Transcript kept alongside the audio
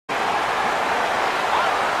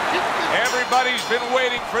Everybody's been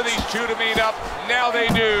waiting for these two to meet up. Now they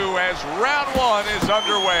do, as round one is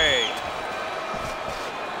underway.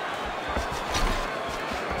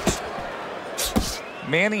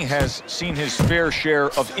 Manny has seen his fair share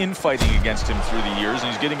of infighting against him through the years,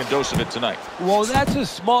 and he's getting a dose of it tonight. Well, that's a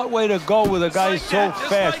smart way to go with a guy so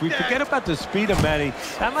fast. We forget about the speed of Manny.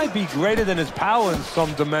 That might be greater than his power in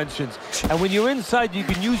some dimensions. And when you're inside, you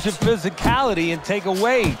can use your physicality and take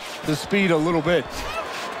away the speed a little bit.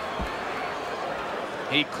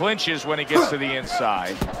 He clinches when he gets to the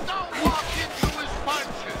inside.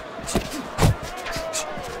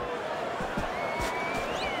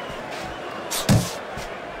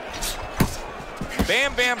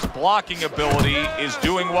 Bam Bam's blocking ability is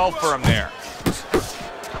doing well for him there.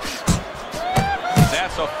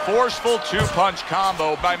 That's a forceful two-punch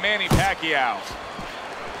combo by Manny Pacquiao.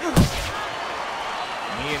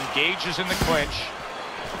 He engages in the clinch.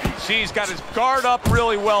 See, he's got his guard up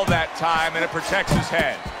really well that time, and it protects his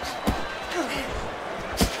head.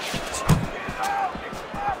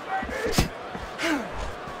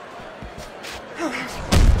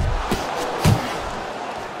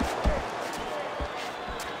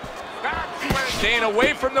 Staying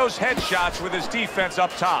away from those headshots with his defense up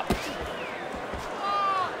top.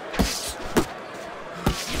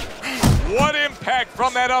 What impact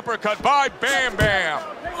from that uppercut by Bam Bam.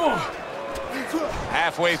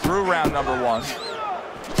 Halfway through round number one.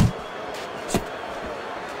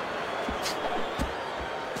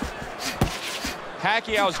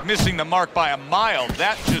 Pacquiao's missing the mark by a mile.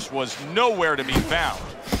 That just was nowhere to be found.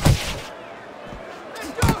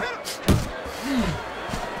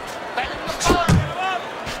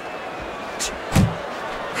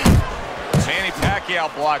 Manny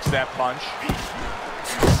Pacquiao blocks that punch.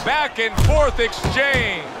 Back and forth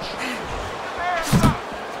exchange.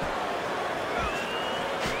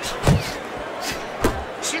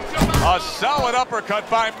 A solid uppercut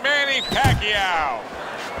by Manny Pacquiao.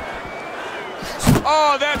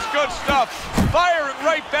 Oh, that's good stuff. Firing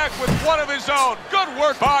right back with one of his own. Good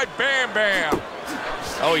work by Bam Bam.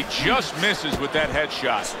 Oh, he just misses with that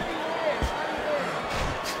headshot.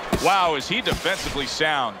 Wow, is he defensively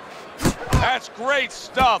sound. That's great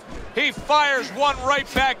stuff. He fires one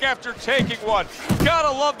right back after taking one.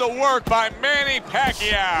 Gotta love the work by Manny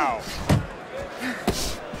Pacquiao.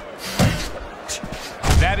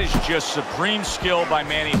 That is just supreme skill by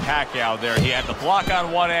Manny Pacquiao there. He had the block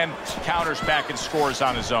on one end, counters back and scores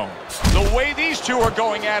on his own. The way these two are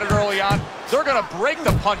going at it early on, they're going to break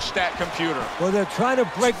the punch stat computer. Well, they're trying to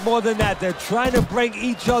break more than that. They're trying to break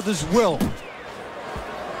each other's will.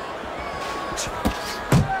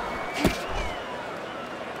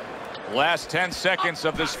 Last 10 seconds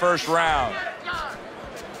of this first round.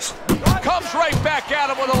 Comes right back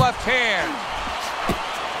at him with a left hand.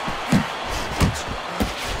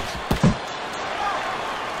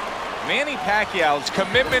 Manny Pacquiao's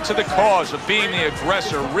commitment to the cause of being the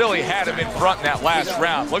aggressor really had him in front in that last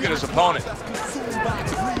round. Look at his opponent.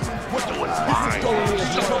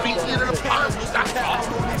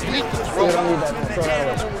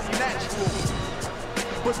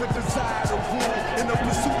 But the desire to rule in the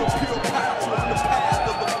pursuit of pure power on the path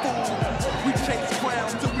of the fool. We chase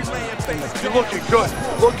crowns till we land face. You're looking good,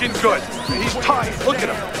 looking good. He's tired, look at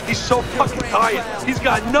him. He's so fucking tired. He's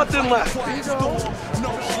got nothing left. No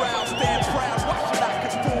shroud, stand proud. What should I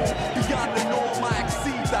conform? Beyond the norm, I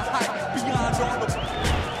exceed the height. Beyond all the...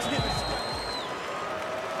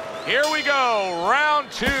 Here we go.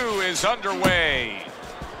 Round two is underway.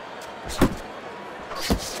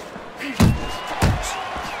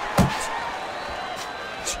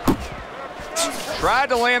 Tried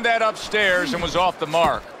to land that upstairs and was off the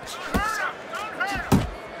mark.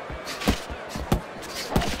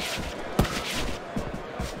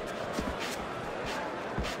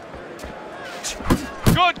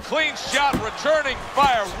 Good clean shot, returning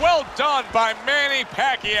fire. Well done by Manny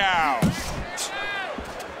Pacquiao.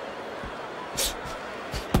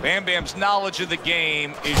 Bam Bam's knowledge of the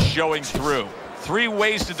game is showing through. 3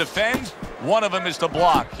 ways to defend. One of them is to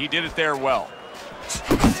block. He did it there well.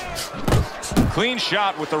 Clean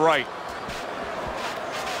shot with the right.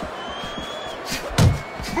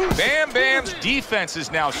 Bam Bam's defense is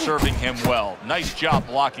now serving him well. Nice job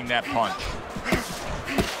blocking that punch.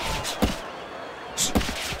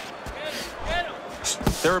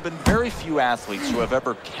 There have been very few athletes who have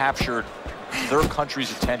ever captured their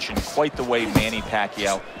country's attention quite the way Manny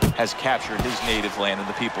Pacquiao has captured his native land and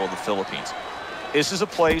the people of the Philippines. This is a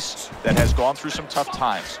place that has gone through some tough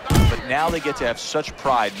times, but now they get to have such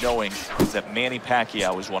pride knowing that Manny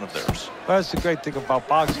Pacquiao is one of theirs. Well, that's the great thing about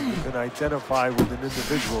boxing. You can identify with an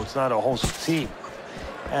individual. It's not a whole team.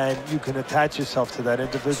 and you can attach yourself to that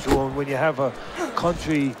individual. And when you have a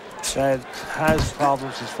country that has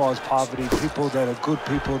problems as far as poverty, people that are good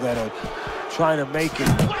people that are trying to make it,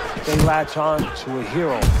 they latch on to a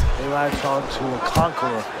hero. They latch on to a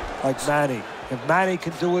conqueror like Manny. If Manny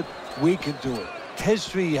can do it, we can do it.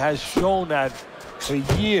 History has shown that for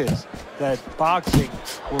years, that boxing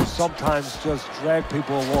will sometimes just drag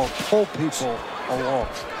people along, pull people along.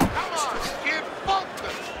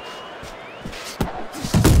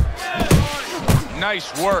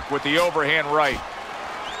 Nice work with the overhand right.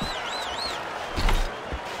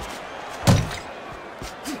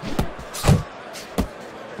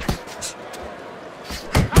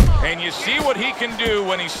 And you see what he can do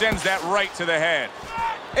when he sends that right to the head.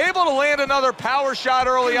 Able to land another power shot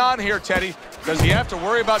early on here, Teddy. Does he have to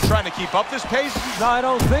worry about trying to keep up this pace? No, I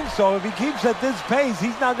don't think so. If he keeps at this pace,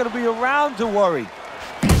 he's not going to be around to worry.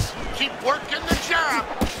 Keep working the jab.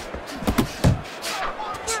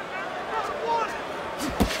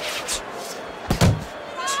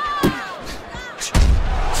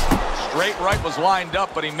 Straight right was lined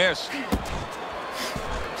up, but he missed.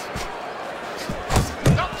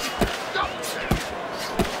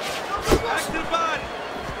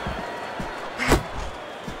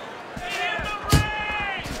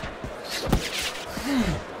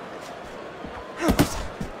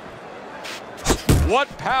 What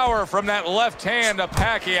power from that left hand of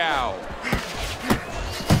Pacquiao.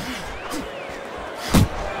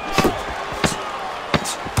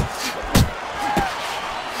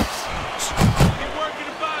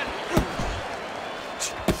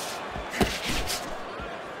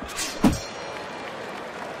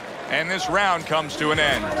 And this round comes to an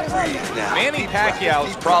end. Manny Pacquiao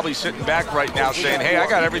is probably sitting back right now saying, hey, I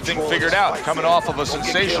got everything figured out. Coming off of a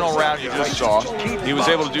sensational round you just saw, he was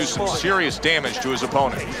able to do some serious damage to his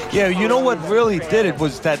opponent. Yeah, you know what really did it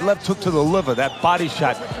was that left hook to the liver, that body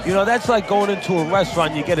shot. You know, that's like going into a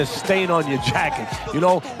restaurant, you get a stain on your jacket, you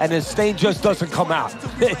know, and the stain just doesn't come out.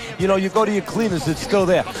 You know, you go to your cleaners, it's still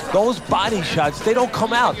there. Those body shots, they don't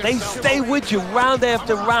come out. They stay with you round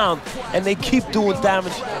after round, and they keep doing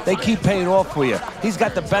damage. They keep paying off for you. He's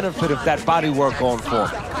got the benefit of that body work going for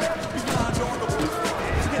him.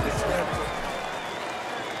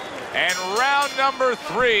 And round number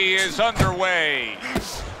 3 is underway.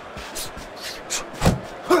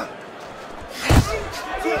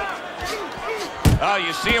 Oh,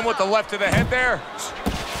 you see him with the left to the head there?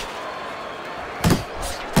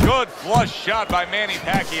 Good flush shot by Manny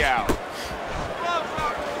Pacquiao.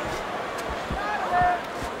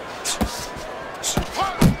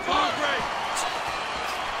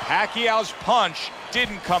 Pacquiao's punch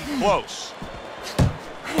didn't come close.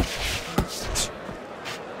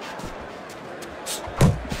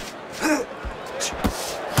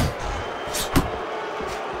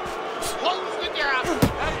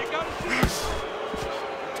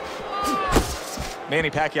 Manny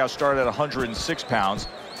Pacquiao started at 106 pounds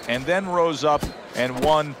and then rose up and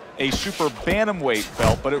won a super bantamweight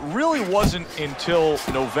belt, but it really wasn't until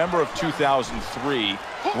November of 2003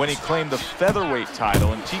 when he claimed the featherweight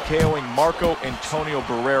title and TKOing Marco Antonio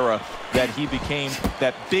Barrera that he became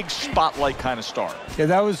that big spotlight kind of star. Yeah,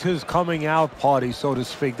 that was his coming out party, so to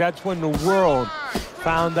speak. That's when the world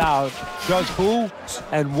found out just who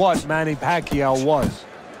and what Manny Pacquiao was.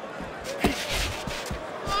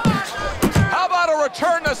 How about a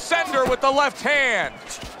return to sender with the left hand?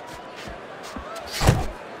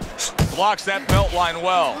 Blocks that belt line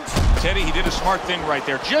well. Teddy, he did a smart thing right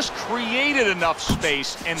there. Just created enough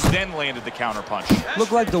space and then landed the counterpunch.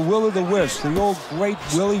 Looked like the will of the wisp, the old great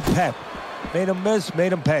Willie Pep. Made him miss,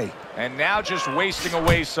 made him pay. And now just wasting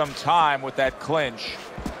away some time with that clinch.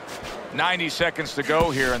 90 seconds to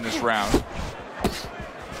go here in this round.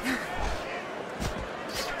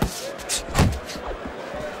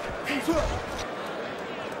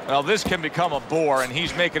 Well, this can become a bore, and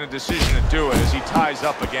he's making a decision to do it as he ties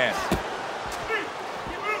up again.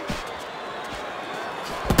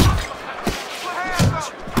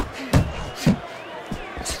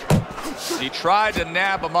 He tried to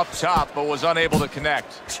nab him up top, but was unable to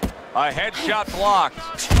connect. A headshot blocked.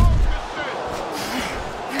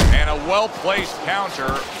 And a well-placed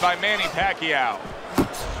counter by Manny Pacquiao.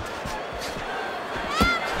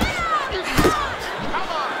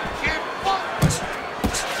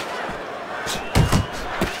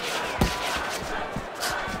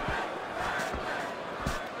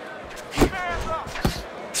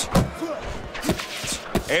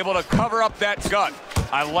 Able to cover up that gut.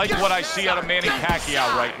 I like what I see out of Manny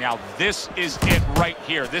Pacquiao right now. This is it right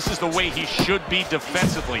here. This is the way he should be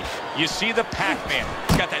defensively. You see the Pac-Man.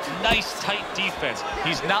 He's got that nice, tight defense.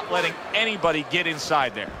 He's not letting anybody get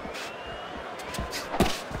inside there.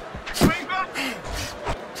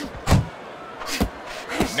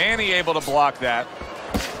 Manny able to block that.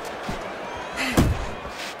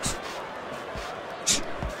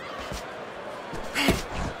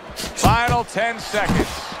 Final 10 seconds.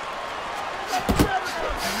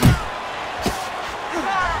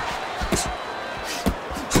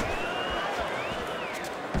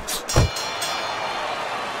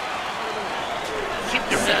 Keep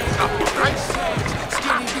your hands up, right?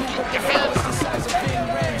 Keep your hands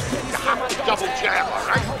up. Double jab, all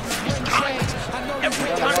right? He's tired.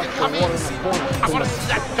 Every time you come in, I want to see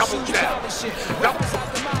that double jab. Double.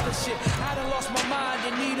 I done lost my mind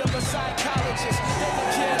in need of a psychologist. They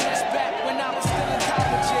could kill us back when I was still in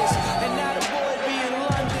colleges. And now the boy be in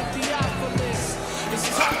London, Theophilus. It's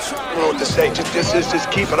tough trying. I don't know what to say.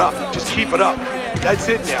 Just keep it up. Just keep it up. That's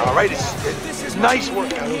it now, all right? It's nice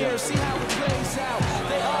work out here. See how it plays out.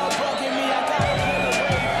 They all bugging me. I gotta pull the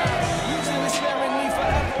way out. Usually sparing me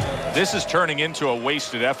forever. This is turning into a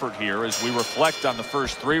wasted effort here as we reflect on the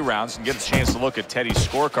first 3 rounds and get a chance to look at Teddy's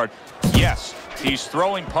scorecard. Yes, he's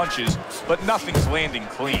throwing punches, but nothing's landing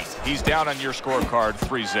clean. He's down on your scorecard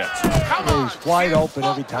 3-zip. He's wide open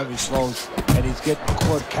every time he throws, and he's getting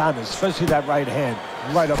caught counters, especially that right hand,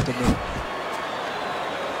 right up the middle.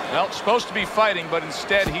 Well, supposed to be fighting, but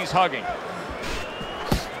instead he's hugging.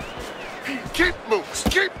 Keep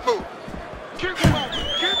moving. Keep moving. Keep moving.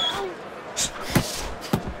 Keep moving.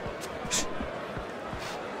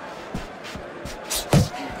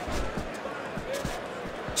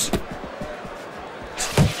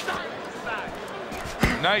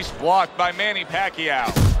 Nice block by Manny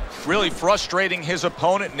Pacquiao. Really frustrating his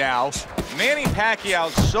opponent now. Manny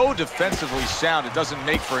Pacquiao's so defensively sound, it doesn't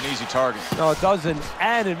make for an easy target. No, it doesn't,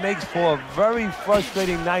 and it makes for a very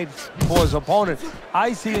frustrating night for his opponent.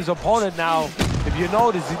 I see his opponent now, if you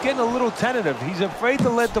notice, he's getting a little tentative. He's afraid to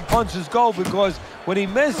let the punches go because when he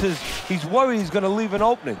misses, he's worried he's going to leave an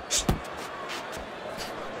opening.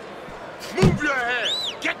 Move your head.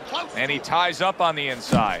 Get close. And he ties up on the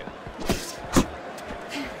inside.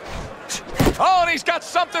 Oh, and he's got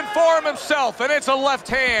something for him himself, and it's a left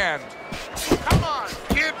hand. Come on,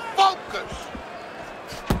 kid, focus.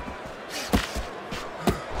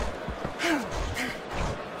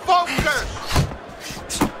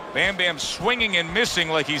 Focus. Bam Bam swinging and missing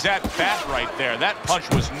like he's at bat right there. That punch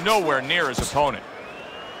was nowhere near his opponent.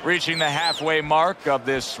 Reaching the halfway mark of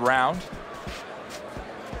this round.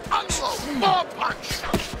 Unload, more punch.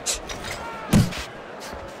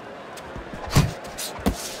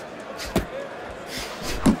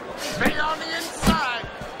 Stay on the inside.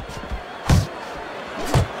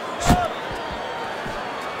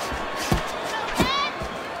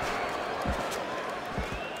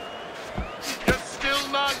 You're still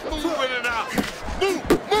not moving enough. Move,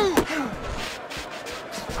 move.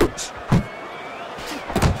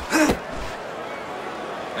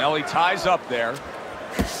 Now he ties up there.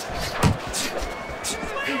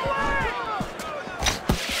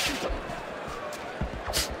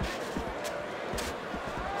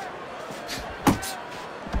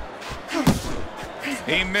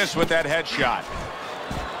 He missed with that headshot.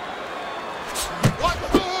 Watch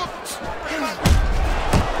the hook.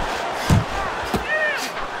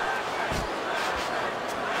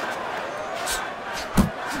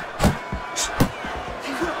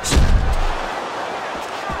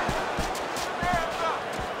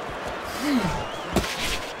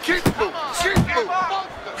 Keep moving. Keep moving.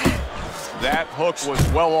 That hook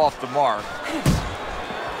was well off the mark.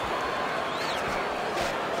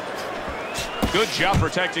 Good job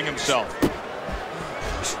protecting himself.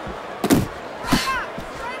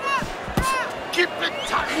 Keep it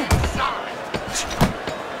tight inside.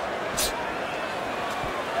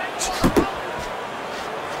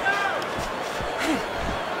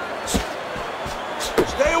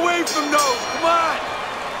 Stay away from those. Come on.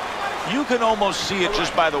 You can almost see it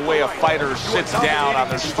just by the way a fighter sits down on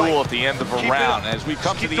their stool at the end of a round. As we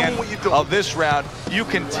come to the end of this round, you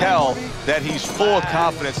can tell that he's full of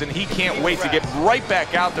confidence and he can't wait to get right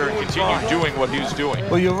back out there and continue doing what he's doing.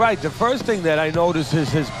 Well, you're right. The first thing that I notice is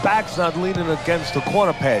his back's not leaning against the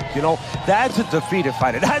corner pad. You know, that's a defeated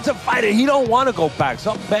fighter. That's a fighter. He don't want to go back.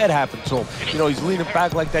 Something bad happened to him. You know, he's leaning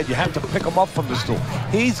back like that. You have to pick him up from the stool.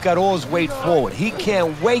 He's got all his weight forward. He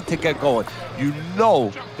can't wait to get going. You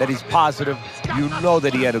know that he's positive. You know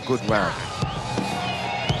that he had a good round.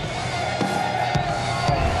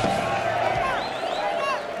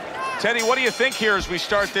 Teddy, what do you think here as we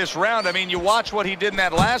start this round? I mean, you watch what he did in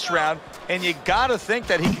that last round, and you got to think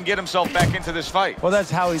that he can get himself back into this fight. Well,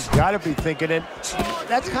 that's how he's got to be thinking, and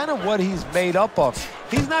that's kind of what he's made up of.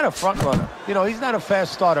 He's not a front runner. You know, he's not a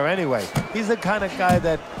fast starter anyway. He's the kind of guy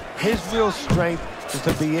that his real strength is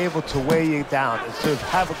to be able to weigh you down, is to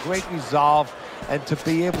have a great resolve, and to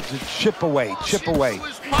be able to chip away. He's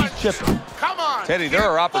chipping. Come on. Teddy, there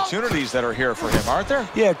are opportunities that are here for him, aren't there?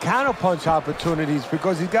 Yeah, counterpunch opportunities,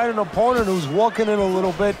 because he's got an opponent who's walking in a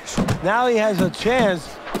little bit. Now he has a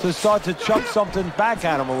chance to start to chuck something back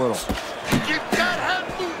at him a little. Keep that head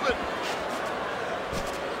moving.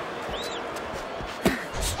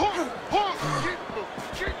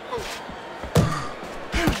 Keep moving.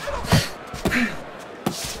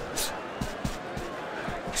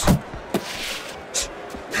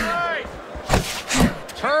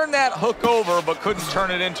 Turn that hook over, but couldn't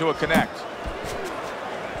turn it into a connect.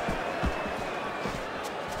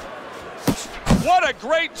 What a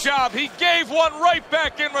great job. He gave one right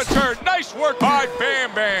back in return. Nice work by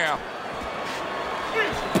Bam Bam.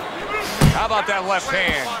 How about that left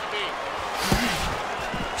hand?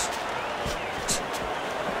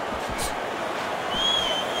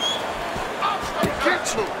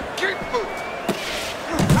 Keep moving.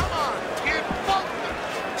 Come on, get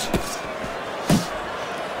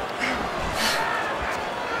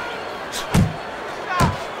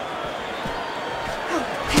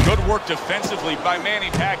Good work defensively by Manny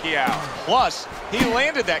Pacquiao. Plus, he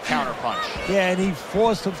landed that counter punch. Yeah, and he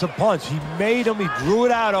forced him to punch. He made him, he drew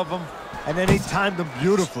it out of him, and then he timed him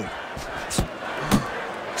beautifully.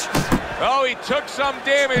 Oh, he took some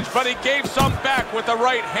damage, but he gave some back with the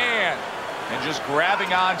right hand. And just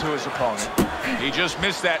grabbing onto his opponent. He just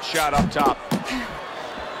missed that shot up top.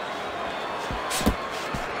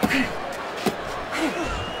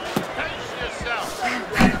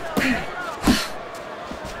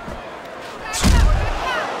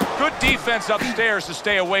 Good defense upstairs to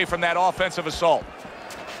stay away from that offensive assault.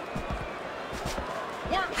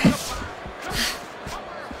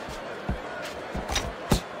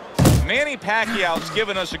 Manny Pacquiao's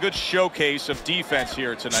given us a good showcase of defense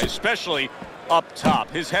here tonight, especially up top.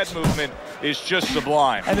 His head movement is just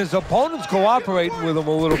sublime. And his opponent's cooperating with him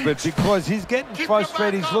a little bit, because he's getting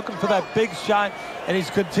frustrated. He's looking for that big shot, and he's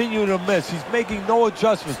continuing to miss. He's making no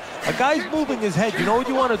adjustments. A guy's moving his head. You know what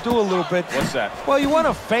you want to do a little bit? What's that? Well, you want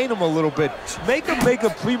to feint him a little bit. Make him make a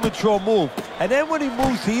premature move. And then when he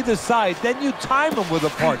moves to either side, then you time him with a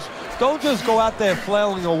punch. Don't just go out there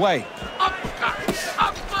flailing away. uppercut.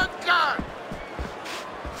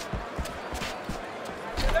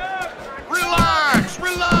 Relax.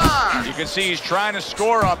 You can see he's trying to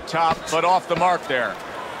score up top, but off the mark there.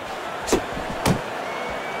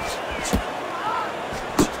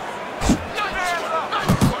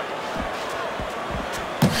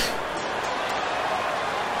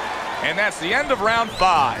 And that's the end of round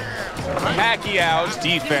 5. Pacquiao's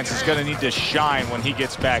defense is going to need to shine when he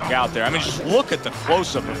gets back out there. I mean, just look at the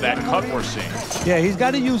close-up of that cut we're seeing. Yeah, he's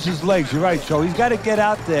got to use his legs. You're right, Joe. He's got to get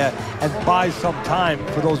out there and buy some time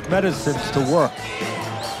for those medicines to work.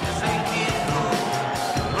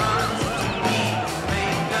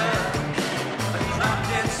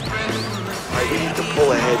 We need to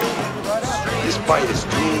pull ahead. This fight is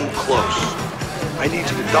too close. I need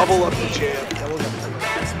you to double up the jab.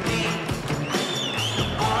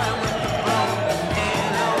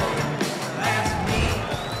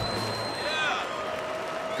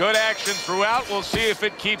 Good action throughout. We'll see if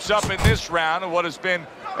it keeps up in this round of what has been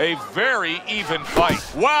a very even fight.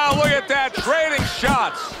 Wow, look at that, trading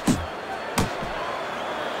shots.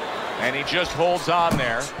 And he just holds on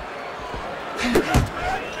there.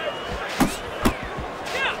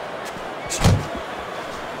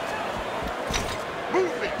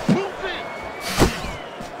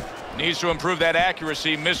 Needs to improve that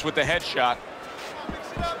accuracy. Missed with the headshot.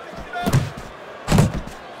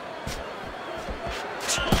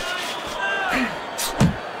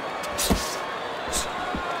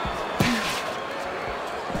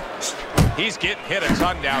 He's getting hit a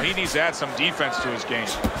ton now. He needs to add some defense to his game.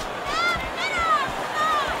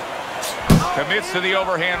 Commits to the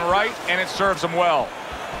overhand right, and it serves him well.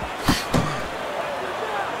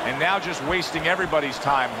 And now just wasting everybody's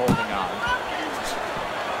time holding on.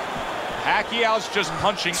 Pacquiao's just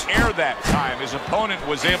punching air that time. His opponent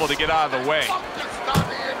was able to get out of the way.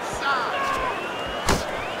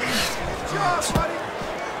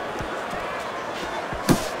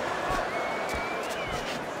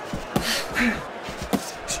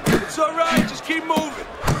 It's all right, just keep moving.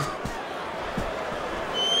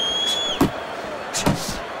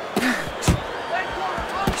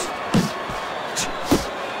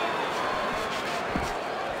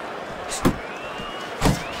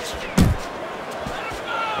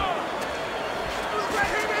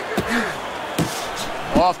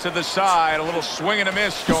 Off to the side, a little swing and a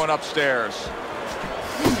miss going upstairs.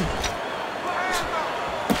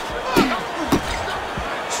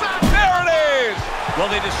 There it is! Well,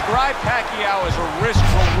 they describe Pacquiao as a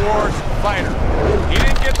risk-reward fighter. He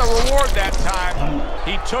didn't get the reward that time.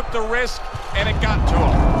 He took the risk, and it got to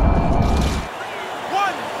him. 1,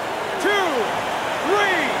 2,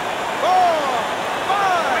 3, 4,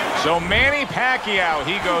 5. So Manny Pacquiao,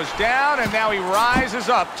 he goes down, and now he rises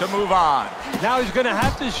up to move on. Now he's going to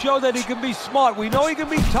have to show that he can be smart. We know he can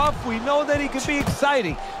be tough. We know that he can be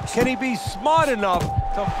exciting. Can he be smart enough?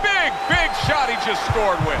 It's a big, big shot he just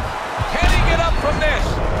scored with. Can he get up from this?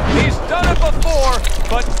 He's done it before,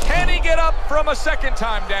 but can he get up from a second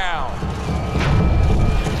time down?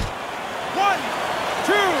 1,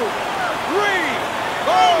 2, 3,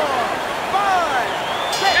 4,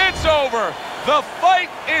 5, 6. It's over. The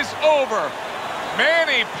fight is over.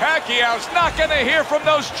 Manny Pacquiao's not going to hear from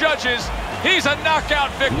those judges. He's a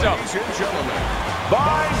knockout victim. Ladies and gentlemen,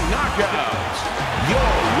 by knockout,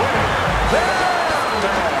 your